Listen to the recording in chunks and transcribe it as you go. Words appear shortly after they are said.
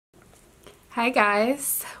Hi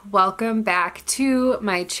guys, welcome back to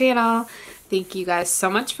my channel. Thank you guys so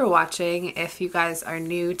much for watching. If you guys are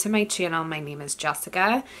new to my channel, my name is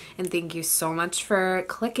Jessica, and thank you so much for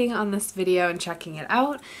clicking on this video and checking it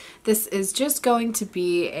out. This is just going to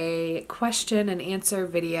be a question and answer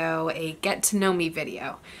video, a get to know me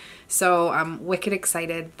video. So I'm wicked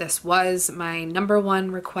excited. This was my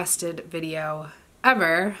 #1 requested video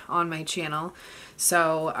ever on my channel.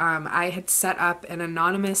 So I had set up an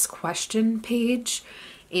anonymous question page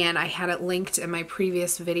and I had it linked in my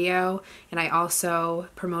previous video, and I also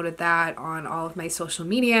promoted that on all of my social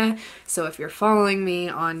media. So if you're following me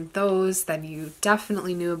on those, then you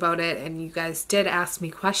definitely knew about it, and you guys did ask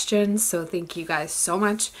me questions. So thank you guys so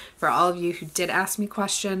much for all of you who did ask me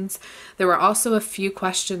questions. There were also a few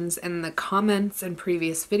questions in the comments in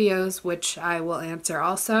previous videos, which I will answer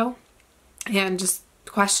also, and just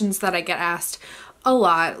questions that I get asked a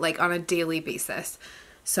lot, like on a daily basis.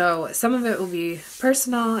 So some of it will be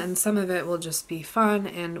personal and some of it will just be fun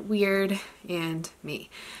and weird and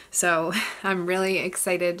me. So I'm really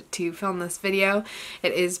excited to film this video.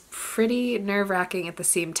 It is pretty nerve-wracking at the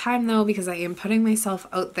same time though, because I am putting myself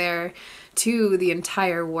out there to the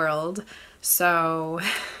entire world. So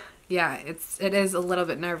yeah, it is a little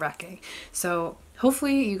bit nerve-wracking. So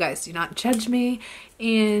hopefully you guys do not judge me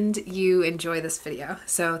and you enjoy this video.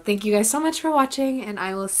 So thank you guys so much for watching, and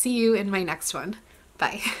I will see you in my next one.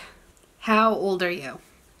 Bye. How old are you?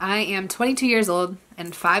 I am 22 years old.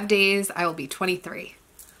 In 5 days I will be 23.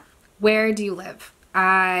 Where do you live?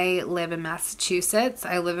 I live in Massachusetts.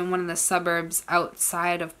 I live in one of the suburbs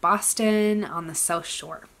outside of Boston on the South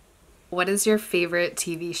Shore. What is your favorite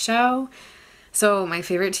TV show? So my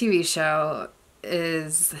favorite TV show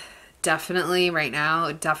is definitely right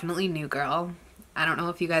now, definitely New Girl. I don't know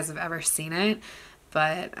if you guys have ever seen it,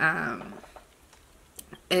 but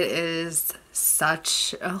it is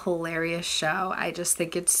such a hilarious show. I just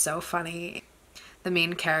think it's so funny. The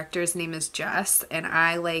main character's name is Jess, and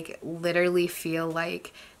I like literally feel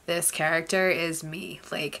like this character is me.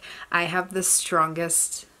 Like I have the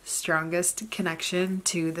strongest connection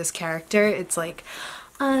to this character. It's like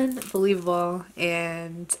unbelievable,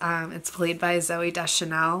 and it's played by Zooey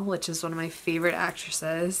Deschanel, which is one of my favorite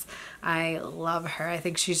actresses. I love her. I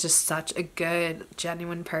think she's just such a good,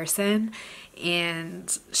 genuine person,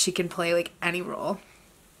 and she can play like any role.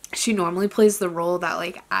 She normally plays the role that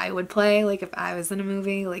like I would play, like if I was in a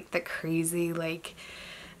movie, like the crazy like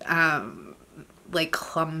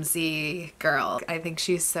clumsy girl. I think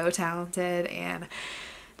she's so talented, and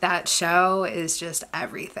that show is just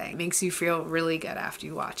everything. It makes you feel really good after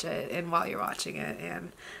you watch it and while you're watching it,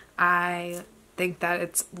 and I think that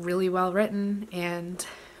it's really well written, and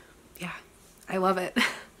yeah, I love it.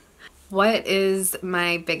 What is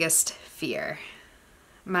my biggest fear?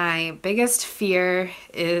 My biggest fear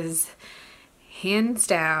is hands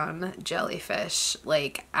down jellyfish.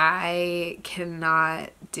 Like I cannot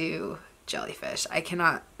do jellyfish. I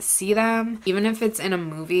cannot see them. Even if it's in a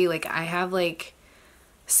movie, like I have like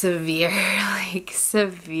severe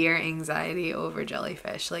anxiety over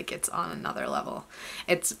jellyfish. Like it's on another level.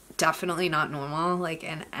 It's definitely not normal like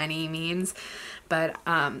in any means, but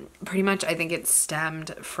pretty much I think it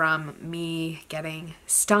stemmed from me getting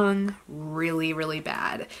stung really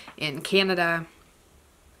bad in Canada.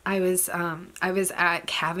 I was at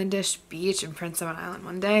Cavendish Beach in Prince Edward Island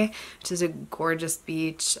one day, which is a gorgeous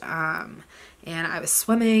beach, and I was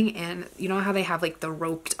swimming, and you know how they have like the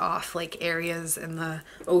roped off like areas in the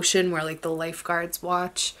ocean where like the lifeguards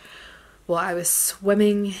watch? Well, I was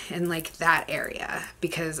swimming in like that area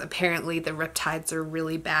because apparently the riptides are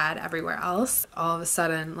really bad everywhere else. All of a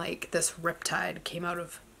sudden like this riptide came out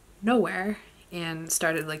of nowhere and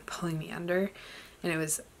started like pulling me under, and it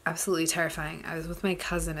was absolutely terrifying. I was with my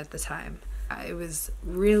cousin at the time. It was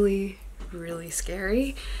really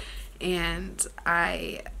scary, and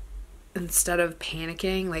instead of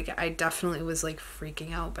panicking, like I definitely was like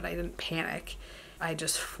freaking out, but I didn't panic. I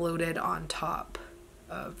just floated on top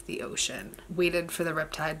of the ocean, waited for the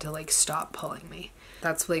riptide to like stop pulling me.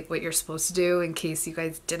 That's like what you're supposed to do, in case you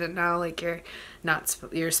guys didn't know. Like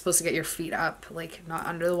you're supposed to get your feet up, like not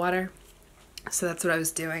under the water. So that's what I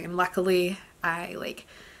was doing, and luckily I like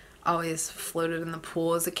always floated in the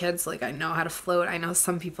pool as a kid, so like I know how to float. I know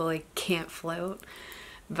some people like can't float,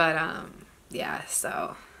 but yeah,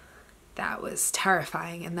 so that was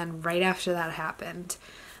terrifying. And then right after that happened,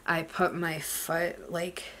 I put my foot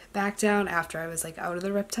like back down after I was like out of the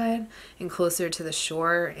riptide and closer to the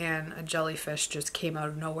shore, and a jellyfish just came out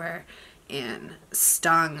of nowhere and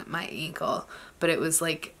stung my ankle. But it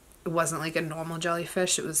wasn't like a normal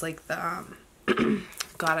jellyfish. It was like the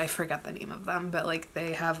God, I forget the name of them, but like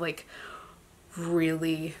they have like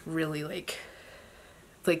really, really like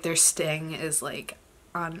their sting is like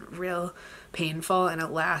unreal painful, and it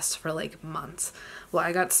lasts for like months. Well,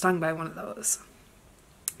 I got stung by one of those,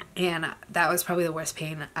 and that was probably the worst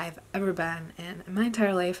pain I've ever been in my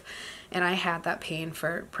entire life. And I had that pain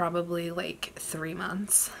for probably like 3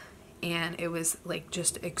 months, and it was like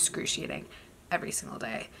just excruciating every single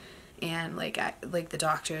day. And like the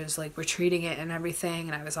doctors like were treating it and everything,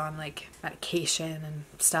 and I was on like medication and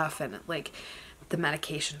stuff, and like the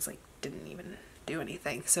medications like didn't even do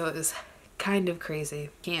anything. So it was kind of crazy.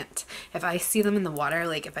 Can't, if I see them in the water,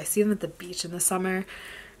 like if I see them at the beach in the summer,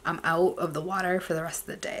 I'm out of the water for the rest of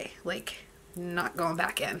the day, like not going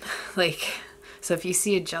back in. Like, so if you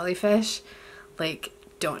see a jellyfish, like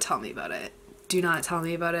don't tell me about it. Do not tell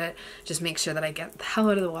me about it. Just make sure that I get the hell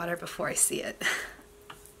out of the water before I see it.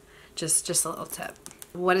 Just a little tip.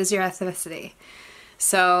 What is your ethnicity?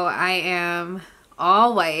 So I am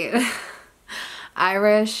all white.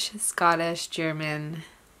 Irish, Scottish, German,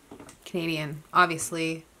 Canadian,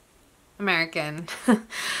 obviously American.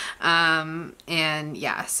 And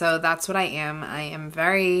yeah, so that's what I am. I am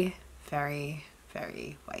very, very,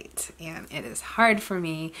 very white, and it is hard for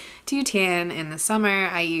me to tan in the summer.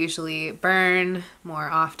 I usually burn more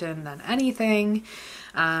often than anything.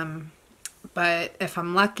 But if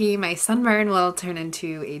I'm lucky, my sunburn will turn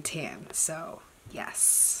into a tan. So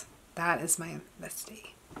yes, that is my ethnicity.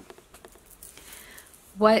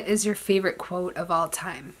 What is your favorite quote of all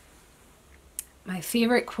time? My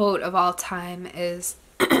favorite quote of all time is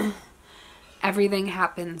everything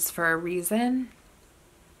happens for a reason.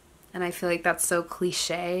 And I feel like that's so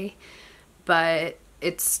cliche, but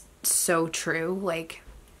it's so true. Like,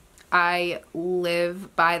 I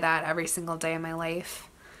live by that every single day of my life.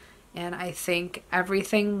 And I think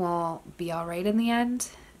everything will be all right in the end.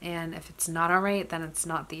 And if it's not all right, then it's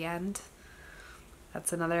not the end.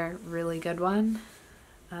 That's another really good one.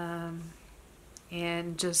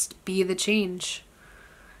 And just be the change.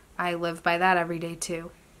 I live by that every day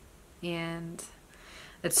too. And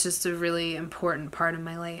it's just a really important part of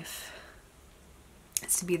my life.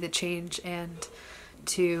 It's to be the change and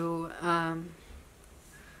to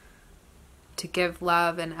give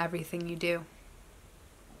love in everything you do.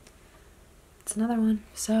 It's another one.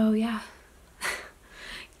 So yeah,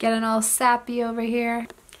 getting all sappy over here.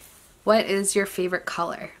 What is your favorite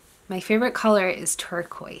color? My favorite color is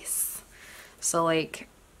turquoise. So like,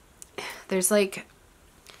 there's like,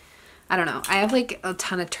 I don't know. I have like a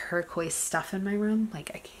ton of turquoise stuff in my room.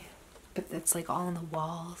 Like I can't, but it's like all on the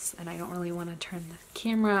walls, and I don't really want to turn the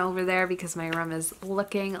camera over there because my room is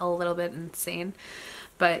looking a little bit insane.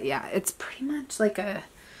 But yeah, it's pretty much like a,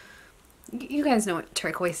 you guys know what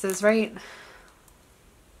turquoise is, right?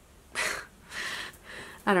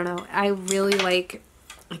 I don't know. I really like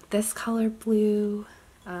this color blue,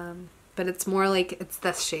 but it's more like, it's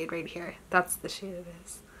this shade right here. That's the shade it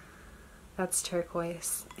is. That's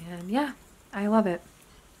turquoise, and yeah, I love it.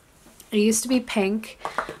 It used to be pink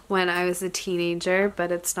when I was a teenager,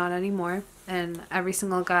 but it's not anymore. And every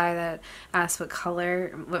single guy that asks what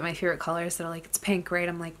my favorite color is, they're like, it's pink, right?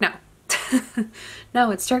 I'm like, no.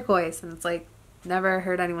 No, it's turquoise. And it's like, never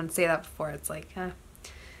heard anyone say that before. It's like,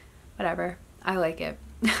 whatever. I like it.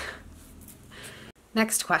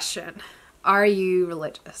 Next question. Are you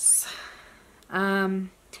religious?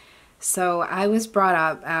 So I was brought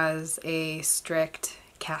up as a strict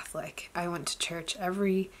Catholic. I went to church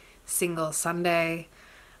every single Sunday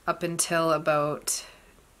up until about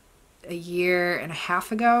a year and a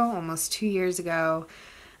half ago, almost 2 years ago,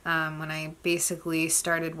 when I basically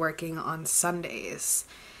started working on Sundays.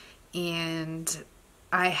 And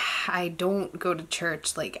I don't go to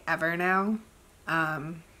church like ever now.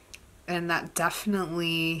 And that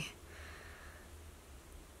definitely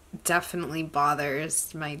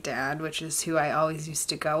bothers my dad, which is who I always used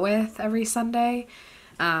to go with every Sunday.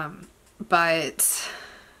 But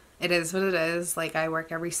it is what it is. Like, I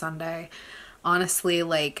work every Sunday. Honestly,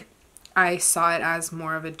 like, I saw it as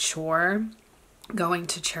more of a chore going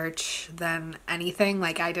to church than anything.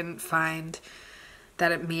 Like, I didn't find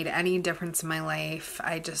that it made any difference in my life.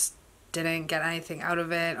 I just didn't get anything out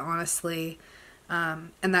of it, honestly.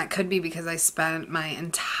 And that could be because I spent my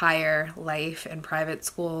entire life in private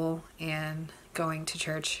school and going to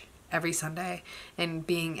church every Sunday and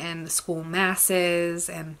being in the school masses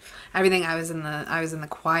and everything. I was in the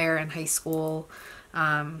choir in high school.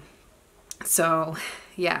 So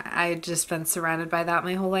yeah, I had just been surrounded by that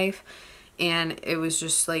my whole life. And it was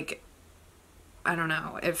just like, I don't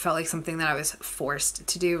know, it felt like something that I was forced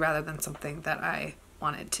to do rather than something that I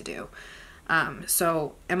wanted to do.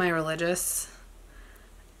 So am I religious?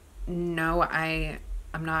 No, I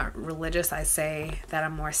I'm not religious. I say that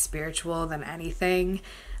I'm more spiritual than anything.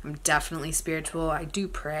 I'm definitely spiritual. I do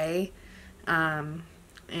pray.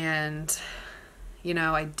 And, you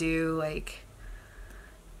know, I do, like,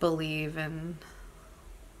 believe in,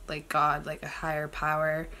 like, God, like a higher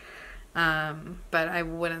power. But I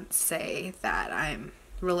wouldn't say that I'm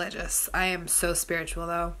religious. I am so spiritual,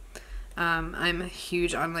 though. I'm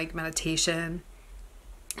huge on, like, meditation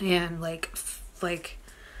and, like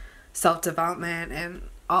self-development and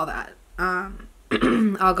all that.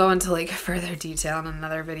 I'll go into, like, further detail in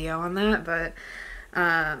another video on that, but,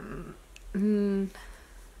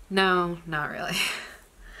 no, not really.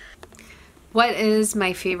 What is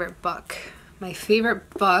my favorite book? My favorite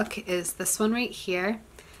book is this one right here.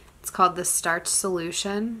 It's called The Starch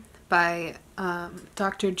Solution by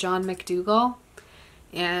Dr. John McDougall.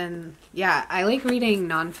 And yeah, I like reading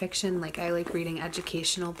nonfiction. Like, I like reading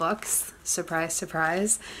educational books. Surprise,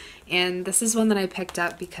 surprise. And this is one that I picked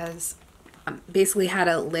up because basically how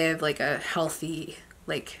to live like a healthy,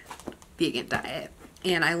 like, vegan diet.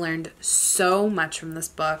 And I learned so much from this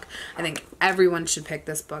book. I think everyone should pick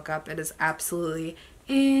this book up. It is absolutely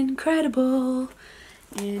incredible.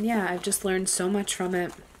 And yeah, I've just learned so much from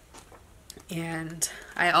it. And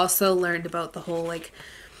I also learned about the whole, like,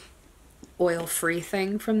 oil-free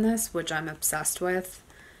thing from this, which I'm obsessed with.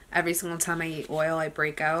 Every single time I eat oil, I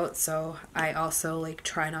break out. So I also, like,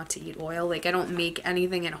 try not to eat oil. Like, I don't make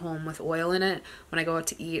anything at home with oil in it. When I go out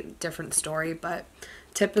to eat, different story. But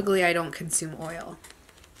typically, I don't consume oil.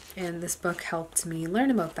 And this book helped me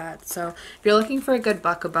learn about that. So if you're looking for a good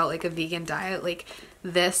book about, like, a vegan diet, like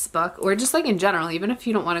this book, or just, like, in general, even if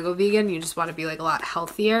you don't want to go vegan, you just want to be, like, a lot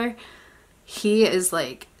healthier, he is,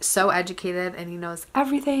 like, so educated and he knows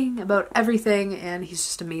everything about everything, and he's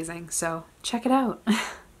just amazing. So check it out.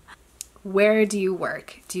 Where do you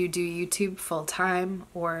work? Do you do YouTube full-time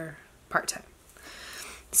or part-time?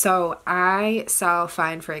 So I sell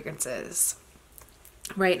fine fragrances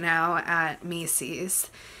right now at Macy's,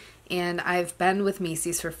 and I've been with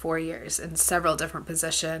Macy's for 4 years in several different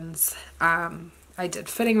positions. I did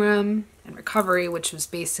fitting room and recovery, which was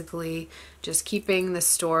basically just keeping the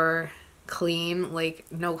store clean, like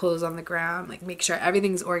no clothes on the ground, like make sure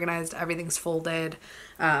everything's organized, everything's folded,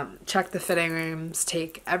 check the fitting rooms,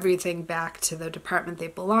 take everything back to the department they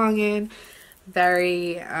belong in.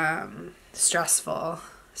 Very stressful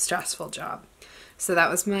job. So that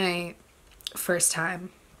was my first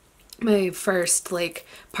like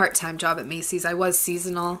part-time job at Macy's. I was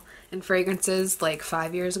seasonal in fragrances like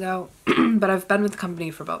 5 years ago, but I've been with the company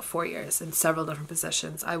for about 4 years in several different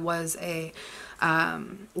positions. I was a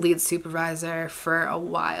lead supervisor for a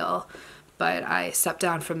while, but I stepped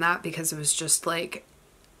down from that because it was just like,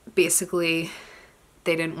 basically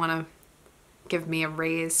they didn't want to give me a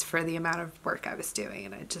raise for the amount of work I was doing,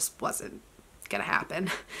 and it just wasn't gonna happen.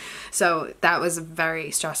 So that was a very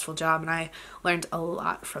stressful job, and I learned a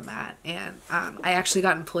lot from that. And I actually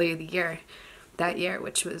got Employee of the Year that year,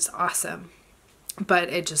 which was awesome, but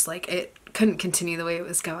it just, like, it couldn't continue the way it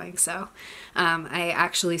was going. So I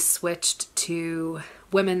actually switched to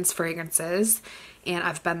women's fragrances, and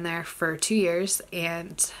I've been there for 2 years,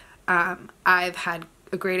 and I've had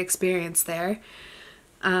a great experience there.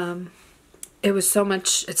 It was so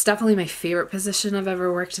much, it's definitely my favorite position I've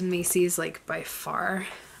ever worked in Macy's, like, by far.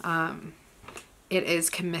 It is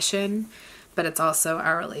commission, but it's also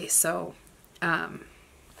hourly. So,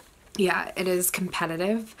 yeah, it is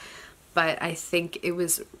competitive, but I think it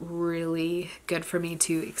was really good for me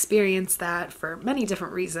to experience that for many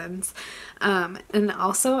different reasons. And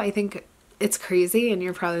also, I think it's crazy, and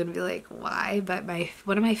you're probably gonna be like, why? But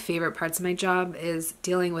one of my favorite parts of my job is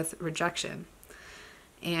dealing with rejection.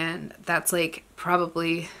 And that's, like,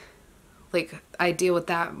 probably, like, I deal with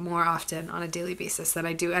that more often on a daily basis than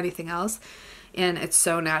I do anything else. And it's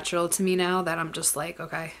so natural to me now that I'm just like,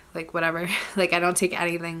 okay, like, whatever. Like, I don't take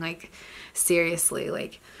anything, like, seriously.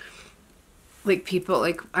 Like people,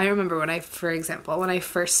 like, I remember when for example, when I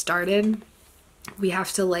first started, we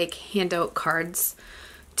have to, like, hand out cards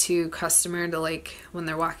to customer to, like, when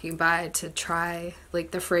they're walking by to try,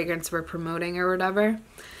 like, the fragrance we're promoting or whatever.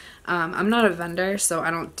 I'm not a vendor, so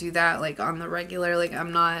I don't do that, like, on the regular. Like,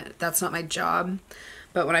 that's not my job.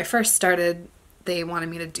 But when I first started, they wanted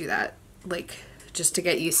me to do that, like, just to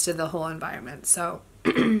get used to the whole environment. So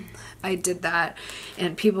I did that,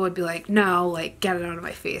 and people would be like, no, like, get it out of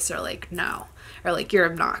my face, or like, no, or like, you're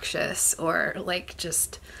obnoxious, or like,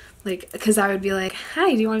 just like, because I would be like,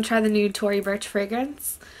 hi, do you want to try the new Tory Burch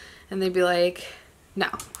fragrance? And they'd be like, no,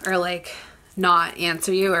 or like, not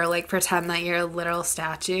answer you, or like pretend that you're a literal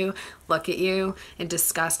statue, look at you in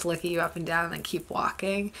disgust, look at you up and down, and then keep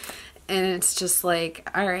walking. And it's just like,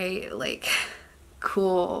 all right, like,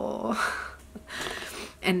 cool.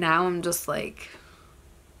 And now I'm just like,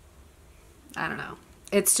 I don't know.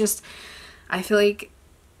 It's just, I feel like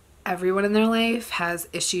everyone in their life has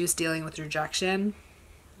issues dealing with rejection,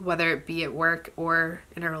 whether it be at work or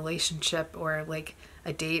in a relationship or like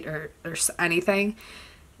a date or anything.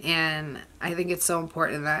 And I think it's so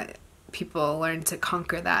important that people learn to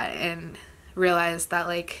conquer that and realize that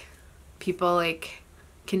like people like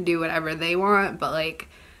can do whatever they want, but like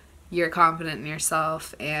you're confident in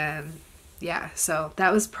yourself. And yeah, so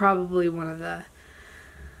that was probably one of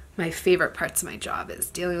my favorite parts of my job, is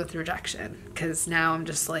dealing with rejection, because now I'm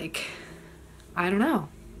just like, I don't know,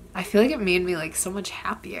 I feel like it made me like so much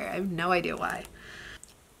happier. I have no idea why.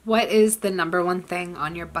 What is the number one thing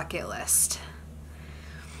on your bucket list?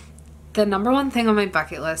 The number one thing on my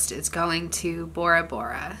bucket list is going to Bora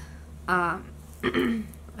Bora. I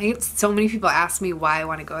get so many people ask me why I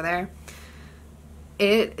want to go there.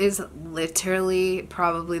 It is literally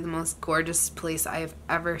probably the most gorgeous place I've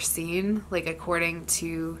ever seen, like according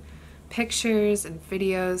to pictures and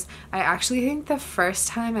videos. I actually think the first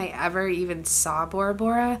time I ever even saw Bora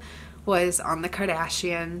Bora was on the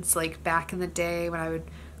Kardashians, like back in the day when I would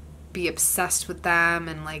be obsessed with them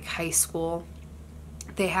in like high school.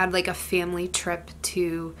 They had like a family trip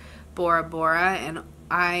to Bora Bora and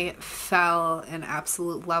I fell in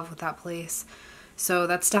absolute love with that place. So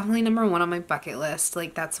that's definitely number one on my bucket list.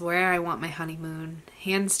 Like that's where I want my honeymoon,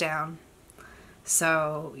 hands down.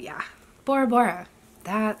 So yeah, Bora Bora.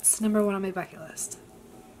 That's number one on my bucket list.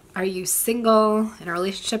 Are you single, in a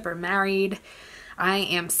relationship, or married? I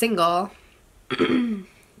am single.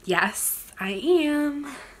 Yes, I am.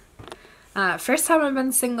 First time I've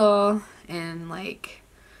been single in like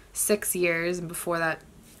 6 years, and before that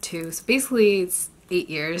 2. So basically it's 8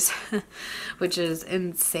 years, which is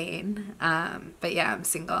insane. But yeah, I'm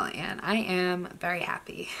single and I am very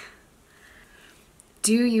happy.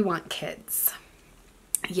 Do you want kids?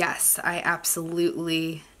 Yes, I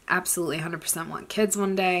absolutely 100% want kids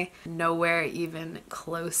one day. Nowhere even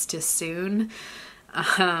close to soon.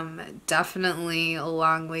 Definitely a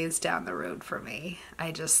long ways down the road for me.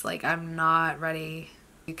 I just like, I'm not ready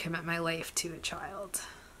to commit my life to a child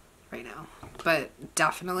right now. But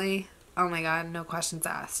definitely, oh my God, no questions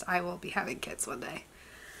asked, I will be having kids one day.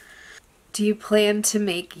 Do you plan to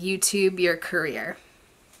make YouTube your career?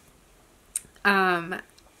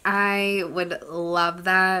 I would love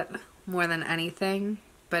that more than anything,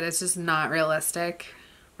 but it's just not realistic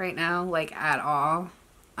right now, like at all.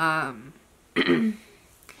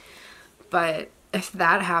 But if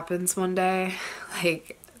that happens one day,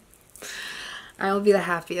 like I will be the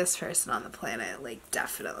happiest person on the planet, like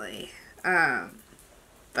definitely.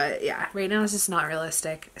 But yeah, right now it's just not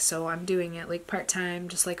realistic. So I'm doing it like part-time,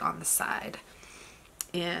 just like on the side.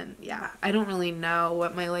 And yeah, I don't really know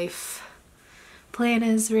what my life plan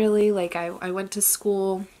is really. Like I went to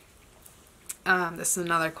school. This is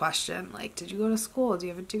another question. Like, did you go to school? Do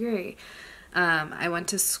you have a degree? I went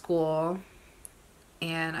to school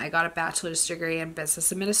and I got a bachelor's degree in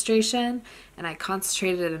business administration, and I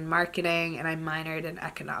concentrated in marketing, and I minored in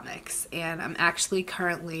economics. And I'm actually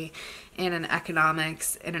currently in an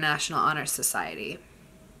economics international honor society.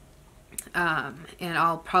 And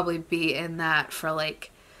I'll probably be in that for like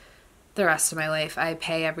the rest of my life. I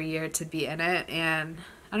pay every year to be in it, and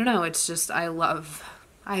I don't know, it's just, I love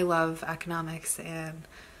economics and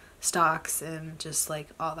stocks and just like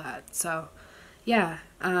all that. So yeah,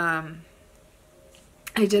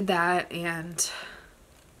 I did that, and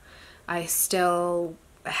I still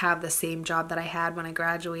have the same job that I had when I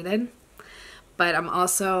graduated, but I'm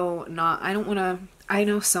also not, I don't want to, I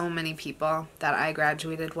know so many people that I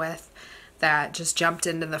graduated with that just jumped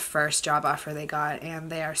into the first job offer they got,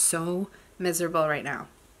 and they are so miserable right now.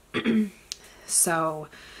 So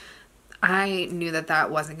I knew that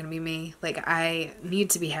that wasn't going to be me. Like, I need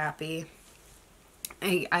to be happy.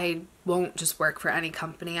 I won't just work for any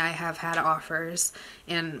company. I have had offers,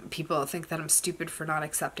 and people think that I'm stupid for not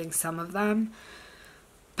accepting some of them.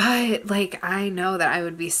 But, like, I know that I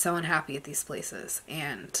would be so unhappy at these places.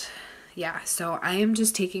 And, yeah, so I am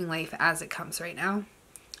just taking life as it comes right now.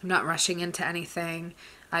 I'm not rushing into anything.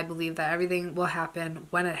 I believe that everything will happen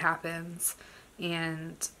when it happens.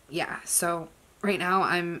 And, yeah, so right now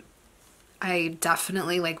I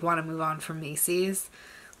definitely, like, want to move on from Macy's.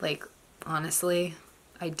 Like, honestly,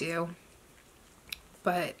 I do.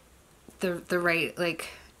 But the right, like,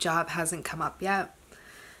 job hasn't come up yet.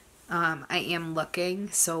 I am looking,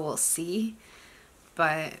 so we'll see.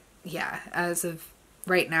 But yeah, as of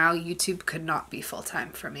right now, YouTube could not be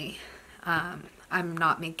full-time for me. I'm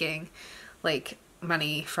not making like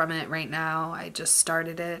money from it right now. I just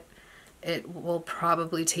started it, it will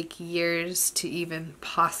probably take years to even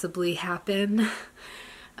possibly happen.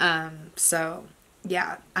 So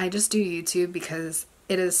yeah, I just do YouTube because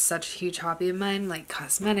it is such a huge hobby of mine, like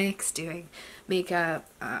cosmetics, doing makeup,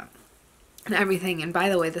 and everything. And by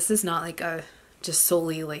the way, this is not like a just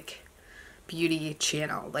solely like beauty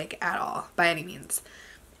channel, like at all, by any means.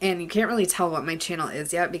 And you can't really tell what my channel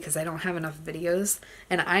is yet because I don't have enough videos,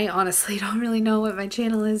 and I honestly don't really know what my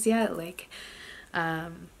channel is yet. Like,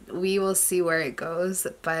 we will see where it goes,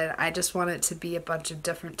 but I just want it to be a bunch of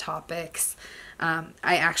different topics. I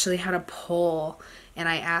actually had a poll and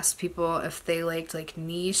I asked people if they liked like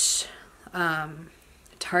niche,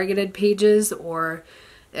 targeted pages, or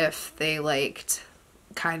if they liked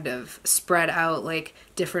kind of spread out like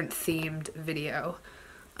different themed video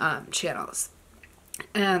channels.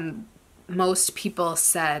 And most people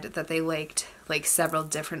said that they liked like several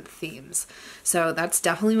different themes. So that's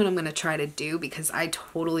definitely what I'm going to try to do, because I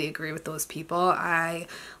totally agree with those people. I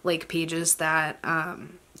like pages that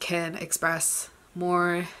can express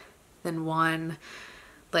more than one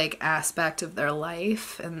like aspect of their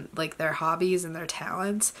life and like their hobbies and their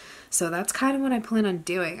talents. So that's kind of what I plan on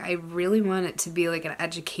doing. I really want it to be like an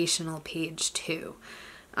educational page too,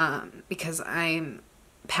 because I'm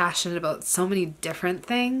passionate about so many different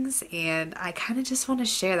things and I kind of just want to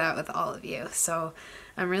share that with all of you. So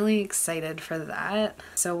I'm really excited for that.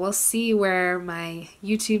 So we'll see where my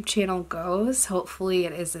YouTube channel goes. Hopefully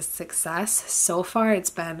it is a success. So far it's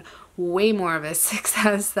been way more of a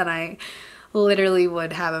success than I literally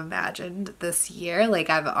would have imagined this year. Like,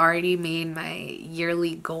 I've already made my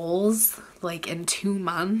yearly goals like in 2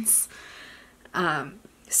 months.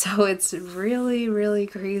 So it's really, really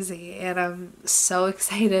crazy, and I'm so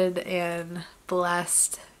excited and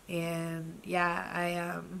blessed, and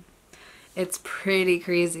yeah, it's pretty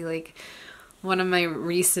crazy. Like, one of my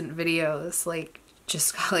recent videos like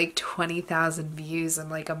just got like 20,000 views in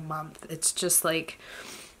like a month. It's just like,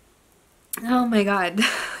 oh my god,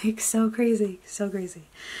 like so crazy, so crazy.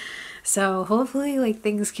 So hopefully like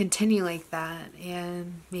things continue like that,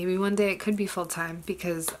 and maybe one day it could be full-time,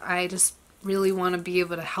 because I just really want to be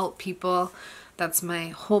able to help people. That's my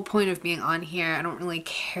whole point of being on here. I don't really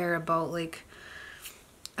care about like,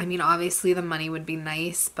 I mean, obviously the money would be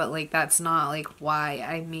nice, but like that's not like why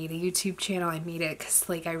I made a YouTube channel. I made it because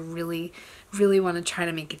like I really, really want to try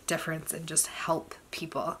to make a difference and just help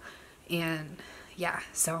people. And yeah,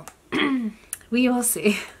 so we will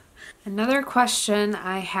see. Another question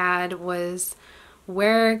I had was,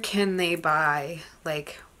 where can they buy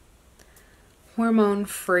like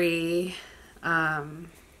hormone-free,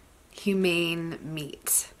 humane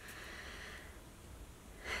meat?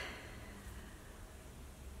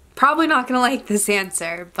 Probably not gonna like this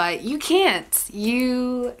answer, but you can't.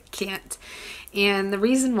 You can't. And the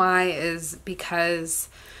reason why is because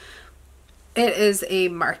it is a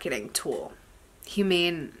marketing tool.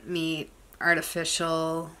 Humane meat,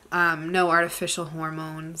 artificial, no artificial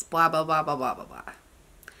hormones, blah, blah, blah, blah, blah, blah, blah.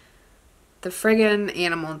 The friggin'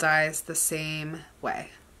 animal dies the same way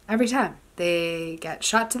every time. They get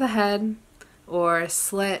shot to the head or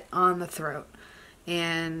slit on the throat.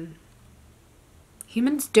 And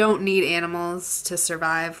humans don't need animals to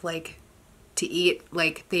survive, like to eat.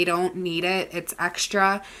 Like, they don't need it. It's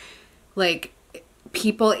extra. Like,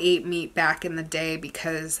 people ate meat back in the day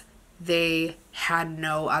because they had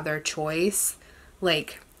no other choice,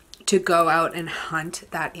 like, to go out and hunt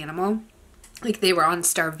that animal. Like, they were on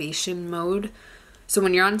starvation mode. So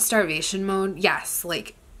when you're on starvation mode, yes,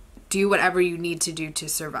 like, do whatever you need to do to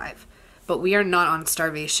survive. But we are not on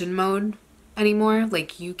starvation mode anymore.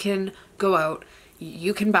 Like, you can go out,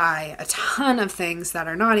 you can buy a ton of things that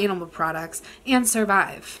are not animal products and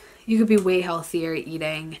survive. You could be way healthier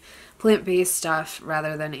eating plant-based stuff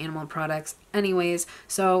rather than animal products anyways,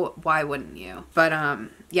 so why wouldn't you? But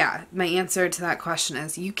yeah, my answer to that question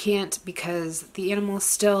is you can't, because the animal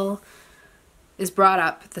still is brought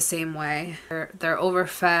up the same way. They're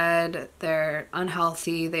overfed, they're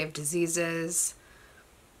unhealthy, they have diseases,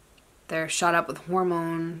 they're shot up with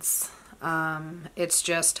hormones. It's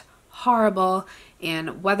just horrible,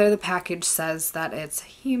 and whether the package says that it's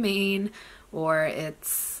humane or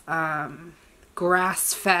it's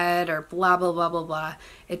grass-fed or blah, blah, blah, blah, blah,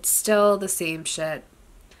 it's still the same shit.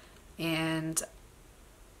 And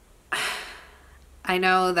I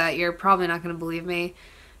know that you're probably not going to believe me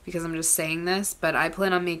because I'm just saying this, but I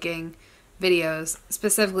plan on making videos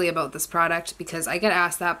specifically about this product because I get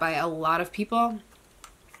asked that by a lot of people,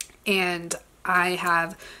 and I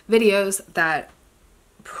have videos that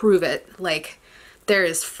prove it. Like, there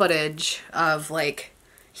is footage of like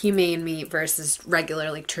humane meat versus regular,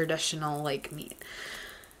 like, traditional, like, meat.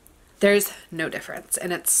 There's no difference,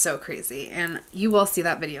 and it's so crazy, and you will see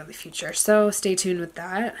that video in the future, so stay tuned with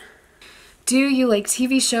that. Do you like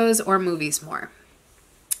TV shows or movies more?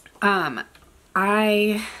 Alright,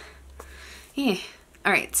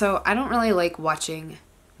 so I don't really like watching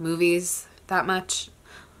movies that much.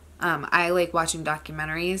 I like watching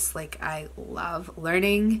documentaries. Like, I love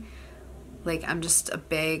learning. Like, I'm just a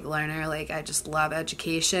big learner. Like, I just love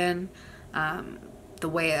education. The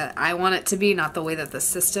way that I want it to be, not the way that the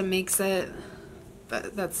system makes it.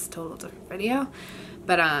 But that's a total different video.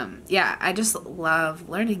 But, yeah, I just love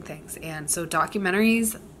learning things. And so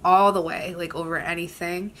documentaries all the way, like, over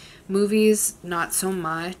anything. Movies, not so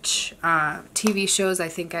much. TV shows, I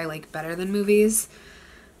think I like better than movies.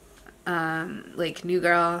 Like New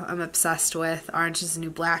Girl, I'm obsessed with. Orange is the New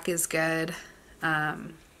Black is good.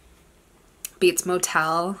 Bates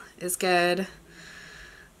Motel is good.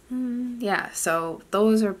 Yeah, so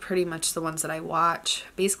those are pretty much the ones that I watch.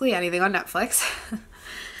 Basically anything on Netflix.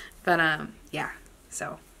 But, yeah,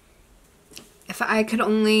 so if I could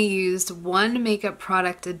only use one makeup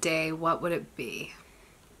product a day, what would it be?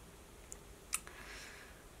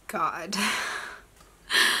 God.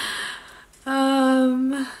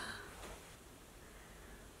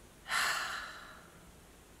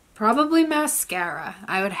 Probably mascara.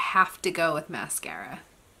 I would have to go with mascara.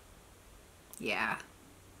 Yeah.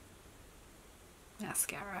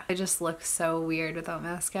 Mascara. I just look so weird without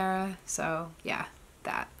mascara, so yeah,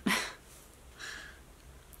 that.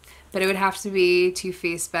 But it would have to be Too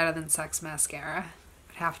Faced Better Than Sex mascara. It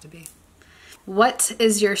would have to be. What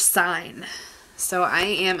is your sign? So I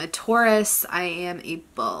am a Taurus. I am a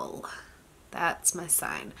bull. That's my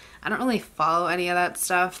sign. I don't really follow any of that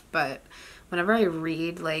stuff, but whenever I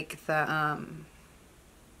read like the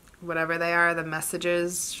whatever they are, the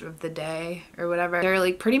messages of the day or whatever, they're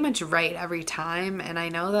like pretty much right every time, and I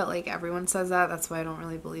know that like everyone says that, that's why I don't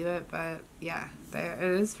really believe it, but yeah, it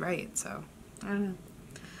is right, so I don't know.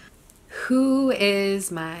 Who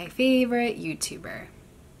is my favorite YouTuber?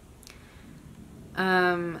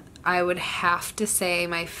 I would have to say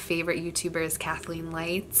my favorite YouTuber is Kathleen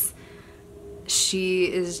Lights. She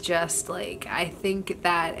is just like, I think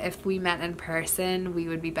that if we met in person, we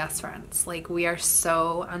would be best friends. Like, we are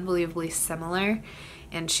so unbelievably similar,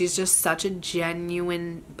 and she's just such a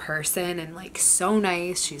genuine person and like so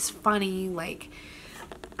nice. She's funny, like,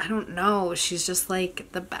 I don't know, she's just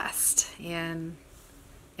like the best. And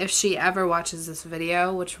if she ever watches this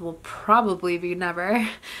video, which will probably be never,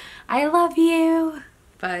 I love you.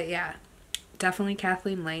 But yeah, definitely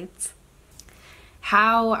Kathleen Lights.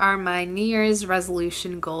 How are my New Year's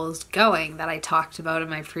resolution goals going that I talked about in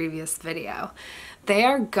my previous video? They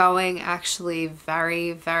are going actually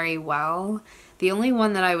very, very well. The only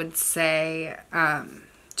one that I would say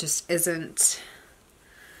just isn't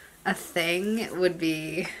a thing would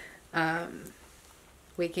be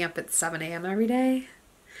waking up at 7 a.m. every day.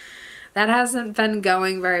 That hasn't been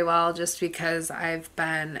going very well just because I've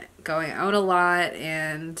been going out a lot,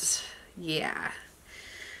 and yeah.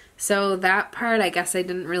 So that part I guess I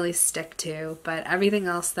didn't really stick to, but everything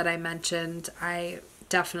else that I mentioned I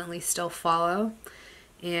definitely still follow.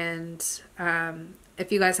 And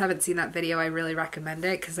if you guys haven't seen that video, I really recommend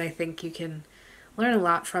it because I think you can learn a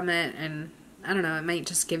lot from it, and I don't know, it might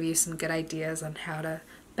just give you some good ideas on how to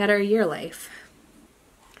better your life.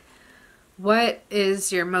 What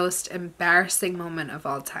is your most embarrassing moment of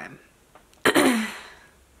all time?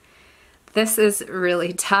 This is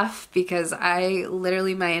really tough because I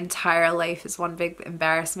literally, my entire life is one big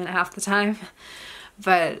embarrassment half the time.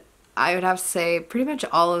 But I would have to say pretty much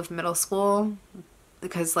all of middle school,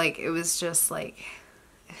 because like it was just like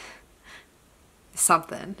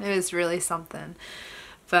something. It was really something.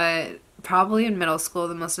 But probably in middle school,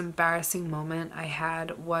 the most embarrassing moment I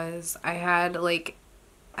had was like,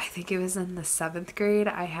 I think it was in the 7th grade,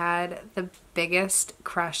 I had the biggest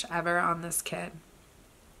crush ever on this kid.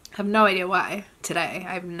 I have no idea why today.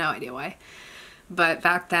 I have no idea why. But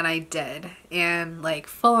back then I did. And like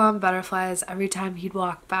full on butterflies every time he'd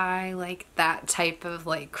walk by, like that type of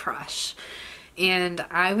like crush. And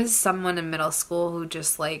I was someone in middle school who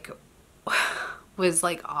just like was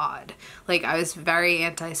like odd. Like I was very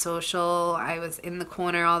antisocial. I was in the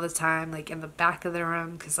corner all the time, like in the back of the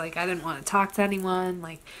room, because like I didn't want to talk to anyone,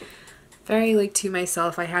 like very like to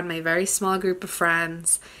myself. I had my very small group of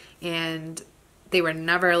friends, and they were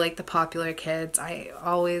never like the popular kids. I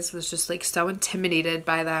always was just like so intimidated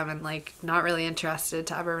by them and like not really interested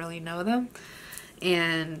to ever really know them.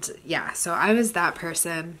 And yeah, so I was that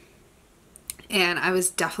person. And I was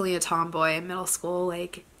definitely a tomboy in middle school,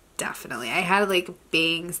 like definitely. I had like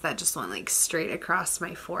bangs that just went like straight across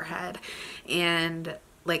my forehead, and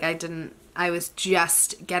like I was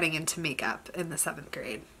just getting into makeup in the 7th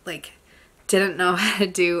grade. Like, didn't know how to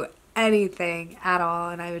do anything at all,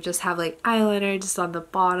 and I would just have like eyeliner just on the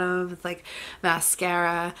bottom with like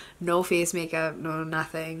mascara, no face makeup, no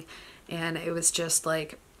nothing, and it was just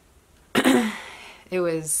like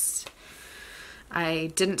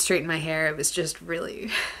I didn't straighten my hair. It was just really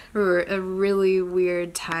a really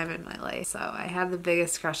weird time in my life. So I had the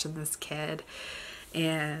biggest crush on this kid,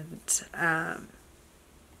 and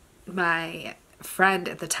my friend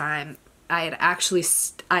at the time, I had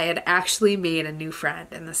actually made a new friend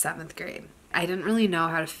in the 7th grade. I didn't really know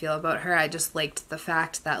how to feel about her. I just liked the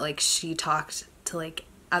fact that like she talked to like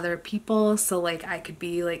other people, so like I could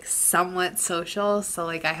be like somewhat social. So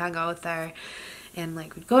like I hung out with her and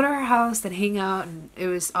like we'd go to her house and hang out, and it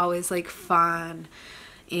was always like fun.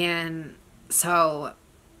 And so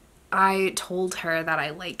I told her that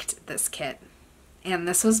I liked this kid, and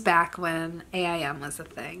this was back when AIM was a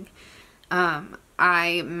thing.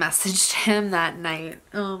 I messaged him that night.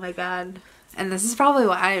 Oh my god. And this is probably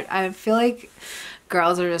why I feel like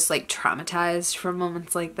girls are just like traumatized from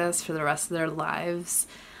moments like this for the rest of their lives.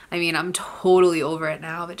 I mean, I'm totally over it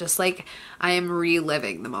now, but just like I am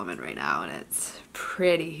reliving the moment right now, and it's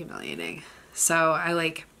pretty humiliating. So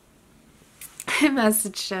I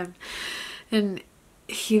messaged him, and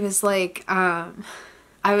he was like, I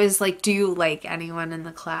was like, do you like anyone in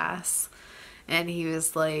the class? And he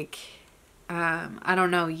was like, I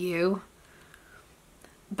don't know, you.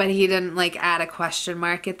 But he didn't like add a question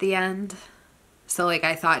mark at the end. So like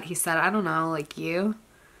I thought he said, I don't know, like you.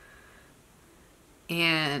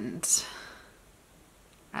 And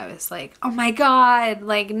I was like, oh my god,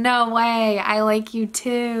 like no way, I like you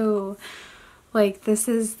too. Like this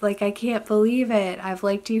is like, I can't believe it. I've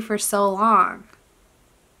liked you for so long.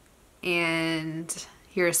 And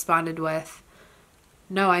he responded with,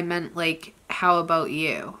 no, I meant like, how about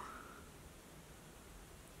you?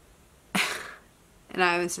 And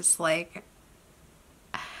I was just like,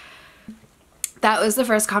 that was the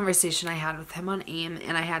first conversation I had with him on AIM,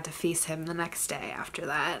 and I had to face him the next day after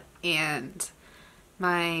that. And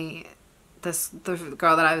the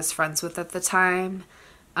girl that I was friends with at the time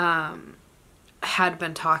had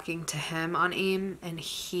been talking to him on AIM, and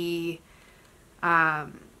she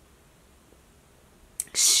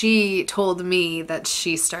told me that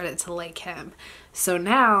she started to like him. So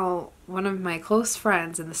now one of my close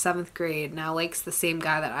friends in the 7th grade now likes the same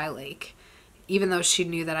guy that I like, even though she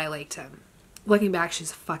knew that I liked him. Looking back,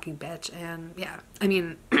 she's a fucking bitch. And yeah, I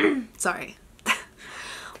mean, sorry.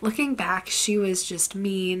 Looking back, she was just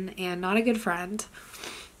mean and not a good friend.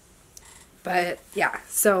 But yeah,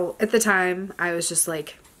 so at the time, I was just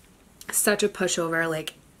like such a pushover.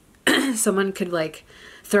 Like someone could like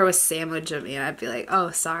throw a sandwich at me and I'd be like,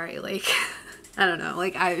 oh, sorry. Like, I don't know.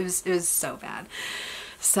 Like it was so bad.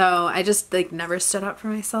 So I just like never stood up for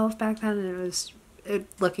myself back then. And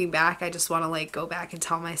looking back, I just want to like go back and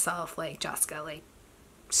tell myself like, Jessica, like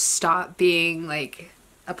stop being like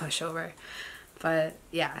a pushover. But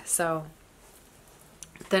yeah, so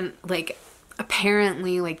then like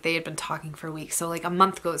apparently like they had been talking for weeks. So like a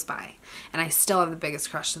month goes by and I still have the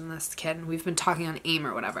biggest crush on this kid. And we've been talking on AIM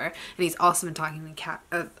or whatever. And he's also been talking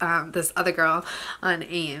to this other girl on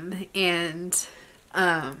AIM. And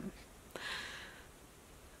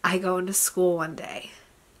I go into school one day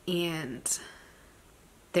and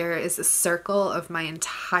there is a circle of my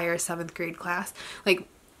entire 7th grade class. Like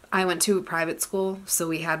I went to a private school, so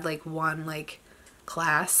we had like one like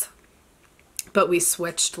class, but we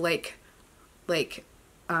switched like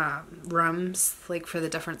rooms like for the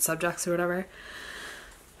different subjects or whatever.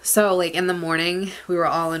 So like in the morning we were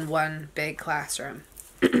all in one big classroom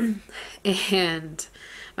and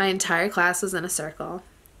my entire class was in a circle,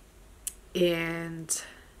 and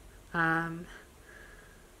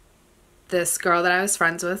this girl that I was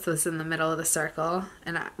friends with was in the middle of the circle,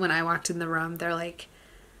 and when I walked in the room, they're like,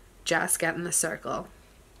 Jess, get in the circle.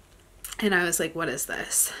 And I was like, what is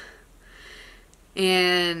this?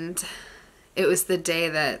 And it was the day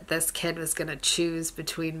that this kid was gonna choose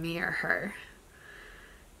between me or her.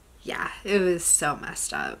 Yeah, it was so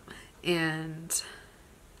messed up. And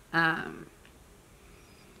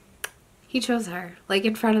he chose her, like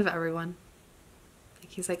in front of everyone.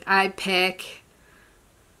 Like he's like, I pick,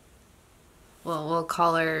 well, we'll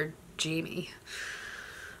call her Jamie.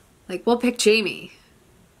 Like, we'll pick Jamie.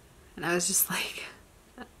 And I was just like,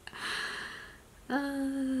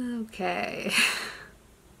 okay.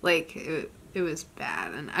 Like, it was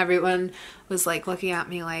bad. And everyone was like looking at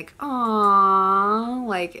me like, aww.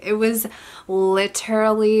 Like, it was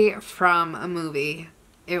literally from a movie.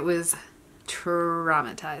 It was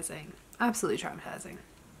traumatizing. Absolutely traumatizing.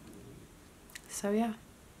 So yeah.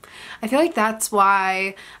 I feel like that's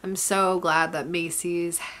why I'm so glad that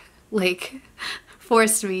Macy's like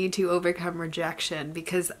forced me to overcome rejection,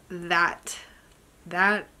 because that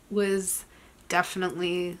was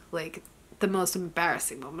definitely like the most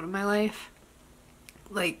embarrassing moment of my life.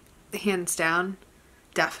 Like hands down,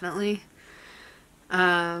 definitely.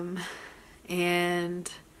 And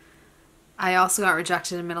I also got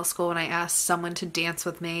rejected in middle school when I asked someone to dance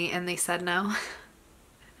with me and they said no.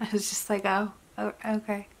 I was just like, oh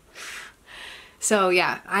okay. So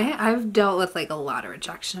yeah, I've dealt with like a lot of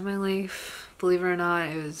rejection in my life. Believe it or not,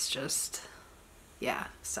 it was just, yeah.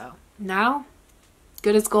 So now,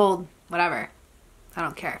 good as gold, whatever. I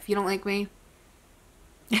don't care. If you don't like me.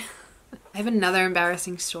 I have another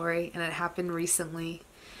embarrassing story, and it happened recently.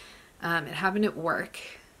 It happened at work.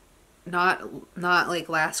 Not like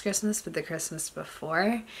last Christmas, but the Christmas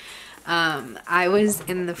before. I was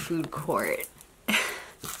in the food court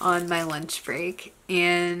on my lunch break,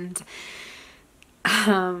 and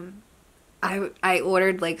I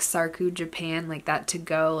ordered like Sarku Japan, like that to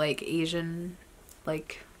go, like Asian,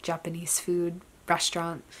 like Japanese food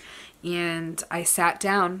restaurant. And I sat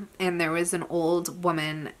down, and there was an old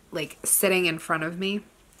woman like sitting in front of me,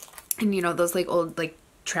 and you know those like old like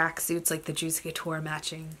track suits, like the Juicy Couture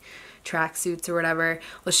matching track suits or whatever.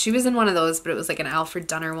 Well, she was in one of those, but it was like an Alfred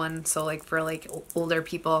Dunner one, so like for like older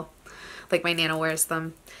people, like my Nana wears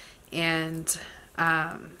them. And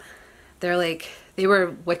they're like, they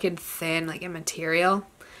were wicked thin, like in material.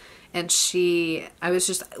 And I was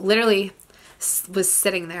just literally was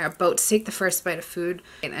sitting there about to take the first bite of food,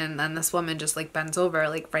 and then this woman just like bends over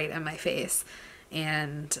like right in my face,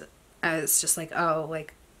 and I was just like, oh,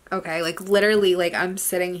 like okay, like literally, like I'm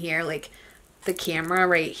sitting here, like the camera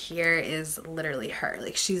right here is literally her,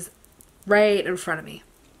 like she's right in front of me,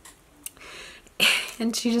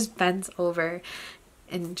 and she just bends over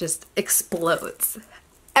and just explodes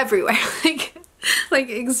everywhere, like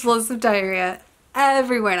explosive diarrhea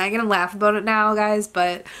everywhere. And I'm gonna laugh about it now, guys,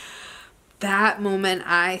 but that moment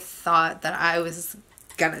I thought that I was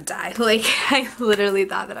gonna die. Like I literally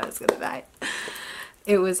thought that I was gonna die.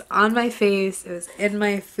 It was on my face, it was in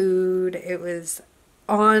my food, it was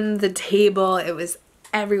on the table, it was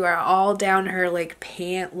everywhere, all down her like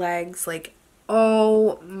pant legs, like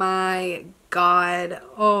oh my god,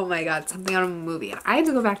 something out of a movie. And I had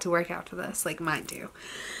to go back to work after this, like mind you.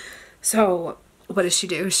 So what does she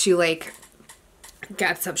do? She like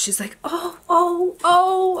gets up, she's like, oh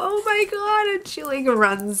my god, and she like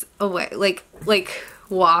runs away, like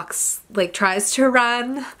walks, like tries to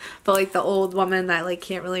run, but like the old woman that like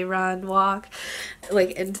can't really walk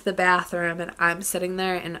like into the bathroom, and I'm sitting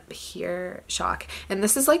there in pure shock. And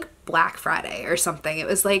this is like Black Friday or something. It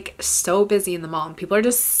was like so busy in the mall, and people are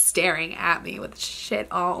just staring at me with shit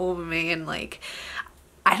all over me, and like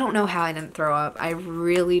I don't know how I didn't throw up. I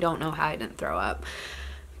really don't know how I didn't throw up,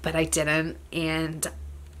 but I didn't. And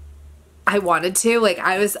I wanted to, like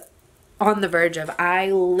I was on the verge of,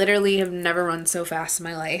 I literally have never run so fast in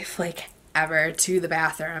my life, like ever, to the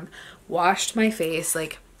bathroom, washed my face,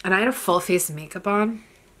 like, and I had a full face of makeup on,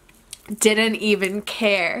 didn't even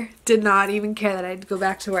care, did not even care that I had to go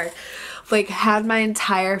back to work, like had my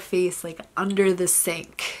entire face like under the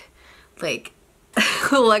sink, like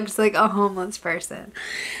looked like a homeless person.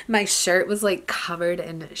 My shirt was like covered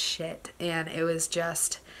in shit, and it was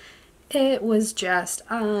just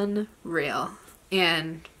unreal.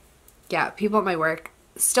 And yeah, people at my work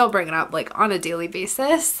still bring it up like on a daily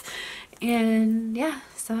basis. And yeah,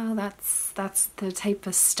 so that's the type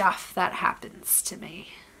of stuff that happens to me.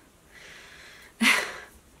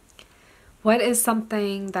 What is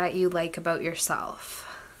something that you like about yourself?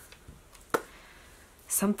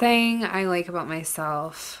 Something I like about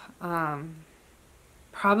myself,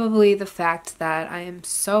 probably the fact that I am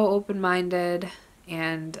so open-minded,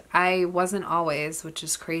 and I wasn't always, which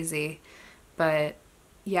is crazy, but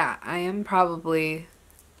yeah, I am probably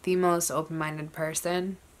the most open-minded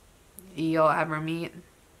person you'll ever meet.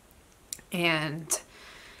 And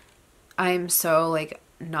I'm so like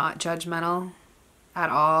not judgmental at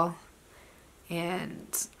all.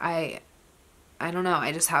 And I don't know,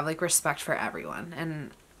 I just have like respect for everyone,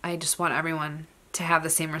 and I just want everyone to have the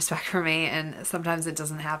same respect for me, and sometimes it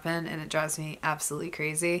doesn't happen and it drives me absolutely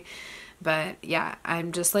crazy. But yeah,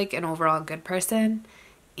 I'm just like an overall good person,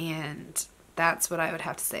 and that's what I would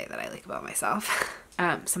have to say that I like about myself.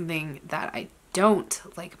 Something that I don't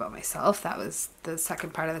like about myself, that was the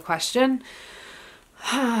second part of the question.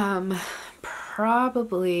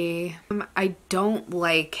 Probably, I don't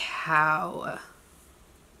like how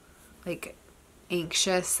like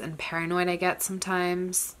anxious and paranoid I get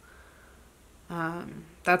sometimes.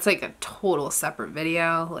 That's like a total separate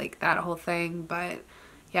video, like that whole thing. But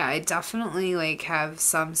yeah, I definitely like have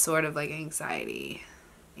some sort of like anxiety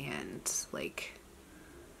and like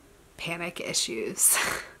panic issues.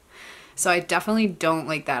 So I definitely don't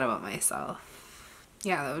like that about myself.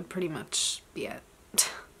 Yeah, that would pretty much be it.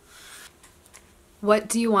 What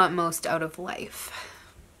do you want most out of life?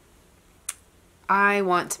 I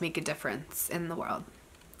want to make a difference in the world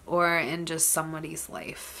or in just somebody's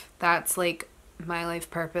life. That's like my life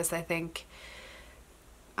purpose, I think.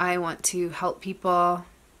 I want to help people.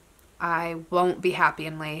 I won't be happy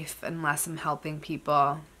in life unless I'm helping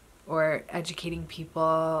people or educating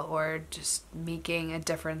people or just making a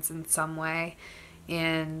difference in some way.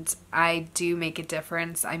 And I do make a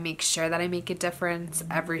difference. I make sure that I make a difference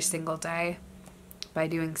every single day by